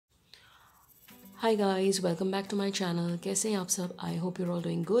Hi guys, welcome back to my channel. कैसे हैं आप सब? I hope you're all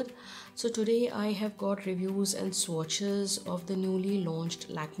doing good. So today I have got reviews and swatches of the newly launched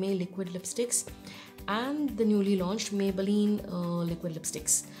Lakme liquid lipsticks and the newly launched Maybelline liquid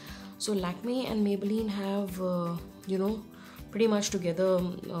lipsticks. So Lakme and Maybelline have, pretty much together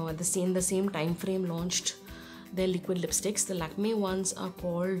at the same time frame launched their liquid lipsticks. The Lakme ones are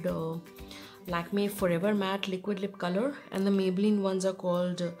called Lakme Forever Matte Liquid Lip Color, and the Maybelline ones are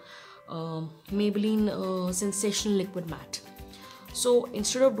called Maybelline Sensational Liquid Matte. So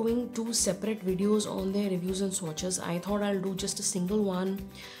instead of doing two separate videos on their reviews and swatches, I thought I'll do just a single one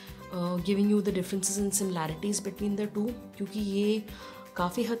giving you the differences and similarities between the two, क्योंकि ये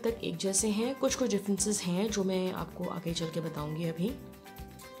काफ़ी हद तक एक जैसे हैं. कुछ differences हैं जो मैं आपको आगे चल के बताऊंगी अभी.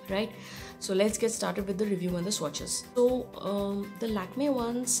 Right? So let's get started with the review and the swatches. So the Lakme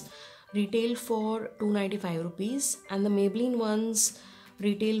ones retail for 295 rupees and the Maybelline ones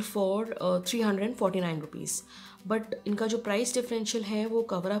retail for 349 rupees. But इनका जो प्राइस डिफरेंशियल है वो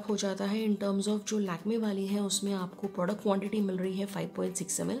कवर अप हो जाता है इन टर्म्स ऑफ जो लैक्मे वाली है उसमें आपको प्रोडक्ट क्वांटिटी मिल रही है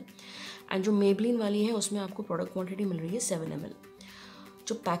 5.6 ml एंड जो मेबलिन वाली है उसमें आपको प्रोडक्ट क्वांटिटी मिल रही है 7 ml.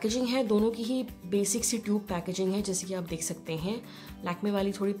 जो पैकेजिंग है दोनों की ही बेसिक सी ट्यूब पैकेजिंग है, जैसे कि आप देख सकते हैं. लैक्मे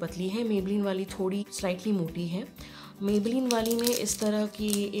वाली थोड़ी पतली है, मेबलिन वाली थोड़ी स्लाइटली मोटी है. मेबलिन वाली में इस तरह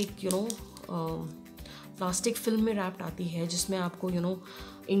की एक प्लास्टिक फिल्म में रैप्ड आती है जिसमें आपको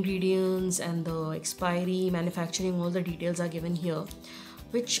ingredients and the expiry, manufacturing, all the details are given here,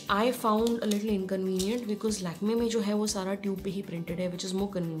 which I found a little inconvenient because Lakme में जो है वो सारा ट्यूब पे ही प्रिंटेड है, which is more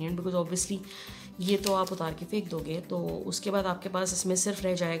convenient because obviously ये तो आप उतार के फेंक दोगे तो उसके बाद आपके पास इसमें सिर्फ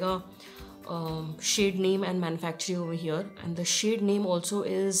रह जाएगा shade name and manufacturing over here. And the shade name also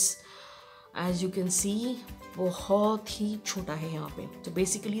is, as you can see, बहुत ही छोटा है यहाँ पे. तो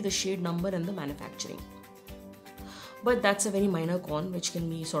basically the shade number and the manufacturing, but that's a very minor con which can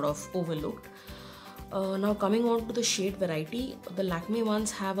be sort of overlooked. Now coming on to the shade variety, the Lakme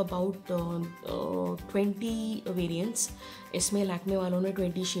ones have about 20 variants. इसमें Lakme वालों ने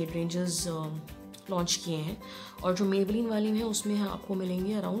 20 shade ranges launch किए हैं और जो Maybelline वाली हैं उसमें आपको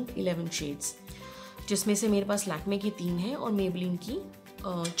मिलेंगे अराउंड 11 shades, जिसमें से मेरे पास Lakme की 3 हैं और Maybelline की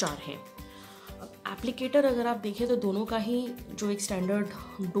 4 हैं. एप्लीकेटर अगर आप देखें तो दोनों का ही जो एक स्टैंडर्ड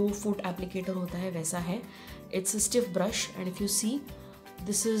 2 फुट एप्लीकेटर होता है वैसा है. It's a stiff brush and if you see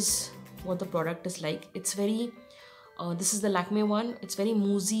this is what the product is like. It's very this is the Lakme one. It's very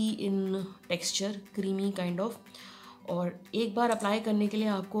मूजी in texture, creamy kind of. और एक बार apply करने के लिए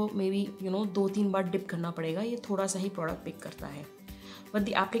आपको मे बी 2-3 बार डिप करना पड़ेगा. ये थोड़ा सा ही प्रोडक्ट पिक करता है, but the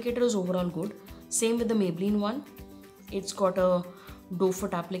applicator is overall good. Same with the Maybelline one. It's got a 2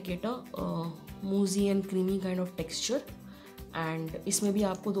 foot applicator, मूजी and creamy kind of texture, and इसमें भी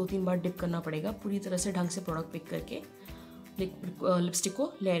आपको 2-3 बार डिप करना पड़ेगा पूरी तरह से ढंग से प्रोडक्ट पिक करके लिपस्टिक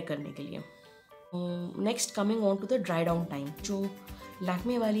को लेयर करने के लिए. Next coming on to the dry down time. जो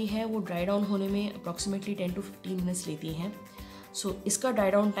लैक्मे वाली है वो ड्राई डाउन होने में अप्रॉक्सीमेटली 10 to 15 मिनट्स लेती हैं. सो इसका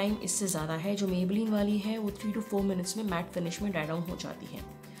ड्राई डाउन टाइम इससे ज़्यादा है. जो मेबलिन वाली है वो 3 to 4 मिनट्स में मैट फिनिश में ड्राई डाउन हो जाती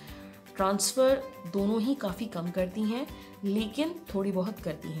है. ट्रांसफ़र दोनों ही काफ़ी कम करती हैं लेकिन थोड़ी बहुत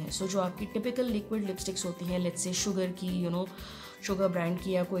करती हैं. सो जो आपकी टिपिकल लिक्विड लिपस्टिक्स होती हैं, लेट्स से शुगर की, शुगर ब्रांड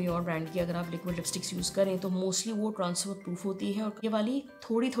की या कोई और ब्रांड की अगर आप लिक्विड लिपस्टिक्स यूज़ करें तो मोस्टली वो ट्रांसफ़र प्रूफ होती है और ये वाली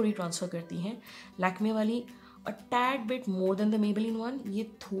थोड़ी थोड़ी ट्रांसफ़र करती हैं. लैक्मे वाली अ tad bit more than the Maybelline one. ये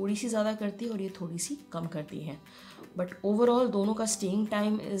थोड़ी सी ज़्यादा करती है और ये थोड़ी सी कम करती है. बट ओवरऑल दोनों का staying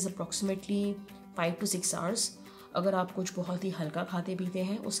time is approximately 5 to 6 hours. अगर आप कुछ बहुत ही हल्का खाते पीते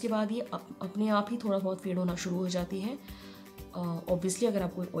हैं उसके बाद ये अपने आप ही थोड़ा बहुत फेड होना शुरू हो जाती है. ऑब्वियसली अगर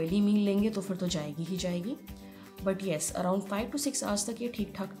आप कोई ऑयली मील लेंगे तो फिर तो जाएगी ही जाएगी, but yes around 5 to 6 hours तक ये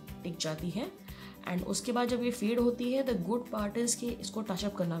ठीक ठाक टिक जाती है. एंड उसके बाद जब ये फेड होती है, द गुड पार्ट इज़ कि इसको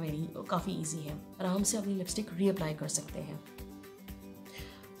टचअप करना काफ़ी ईजी है. आराम से अपनी लिपस्टिक रीअप्लाई कर सकते हैं.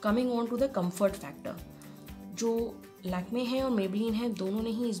 Coming on to the comfort factor, जो लैक्मे है और मेबलिन है दोनों ने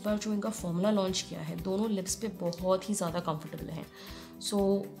ही इस बार जो इनका फॉर्मूला लॉन्च किया है दोनों लिप्स पे बहुत ही ज़्यादा कंफर्टेबल हैं.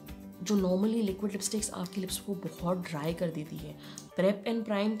 सो जो नॉर्मली लिक्विड लिपस्टिक्स आपकी लिप्स को बहुत ड्राई कर देती है, प्रेप एंड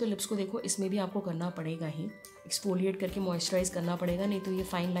प्राइम तो लिप्स को देखो इसमें भी आपको करना पड़ेगा ही, एक्सफोलिएट करके मॉइस्चराइज करना पड़ेगा, नहीं तो ये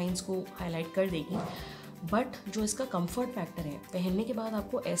फाइन लाइंस को हाईलाइट कर देगी. बट जो इसका कंफर्ट फैक्टर है, पहनने के बाद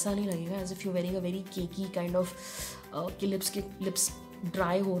आपको ऐसा नहीं लगेगा as if you wearing a very Keki kind of कि लिप्स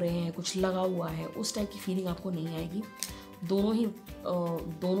ड्राई हो रहे हैं, कुछ लगा हुआ है, उस टाइप की फीलिंग आपको नहीं आएगी.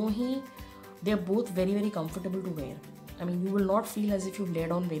 दोनों ही they are both very very comfortable to where. I mean, you will not feel as if you've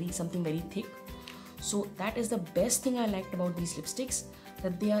laid on something very thick. So that is the best thing I liked about these lipsticks,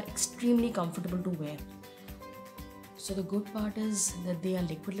 that they are extremely comfortable to wear. So the good part is that they are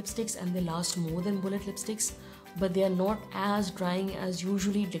liquid lipsticks and they last more than bullet lipsticks. but they are not as drying as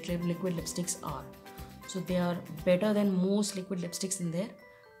usually liquid lipsticks are. So they are better than most liquid lipsticks in their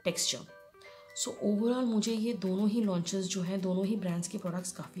texture. So overall मुझे ये दोनों ही launches जो हैं, दोनों ही brands के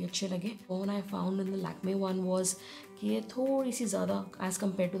products काफ़ी अच्छे लगे. One I found in the Lakme one was कि ये थोड़ी सी ज़्यादा as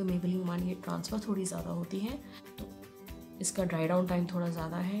compare to the Maybelline one, ये ट्रांसफ़र थोड़ी ज़्यादा होती है, तो इसका ड्राई डाउन टाइम थोड़ा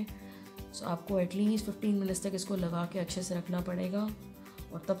ज़्यादा है. सो आपको एटलीस्ट 15 मिनट्स तक इसको लगा के अच्छे से रखना पड़ेगा,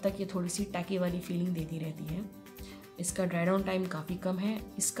 और तब तक ये थोड़ी सी टैकी वाली फीलिंग देती रहती है. इसका ड्राई डाउन टाइम काफ़ी कम है.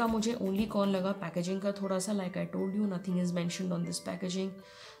 इसका मुझे ओनली कॉन लगा पैकेजिंग का थोड़ा सा. Like I told you, nothing is mentioned on this packaging,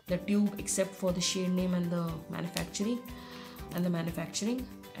 the tube except for the shade name and the manufacturing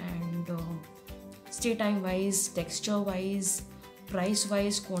and stay time wise, texture wise, price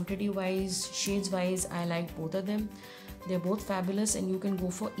wise, quantity wise, shades wise, I like both of them. They're both fabulous and you can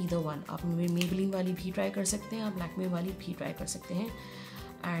go for either one. आप Maybelline वाली भी try कर सकते हैं, आप Lakme वाली भी try कर सकते हैं.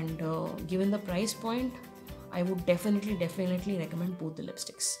 And given the price point, I would definitely recommend both the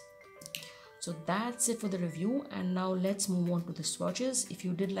lipsticks. So that's it for the review, and now let's move on to the swatches. If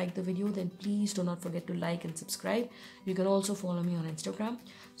you did like the video, then please do not forget to like and subscribe. You can also follow me on Instagram.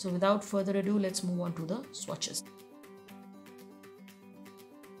 So without further ado, let's move on to the swatches.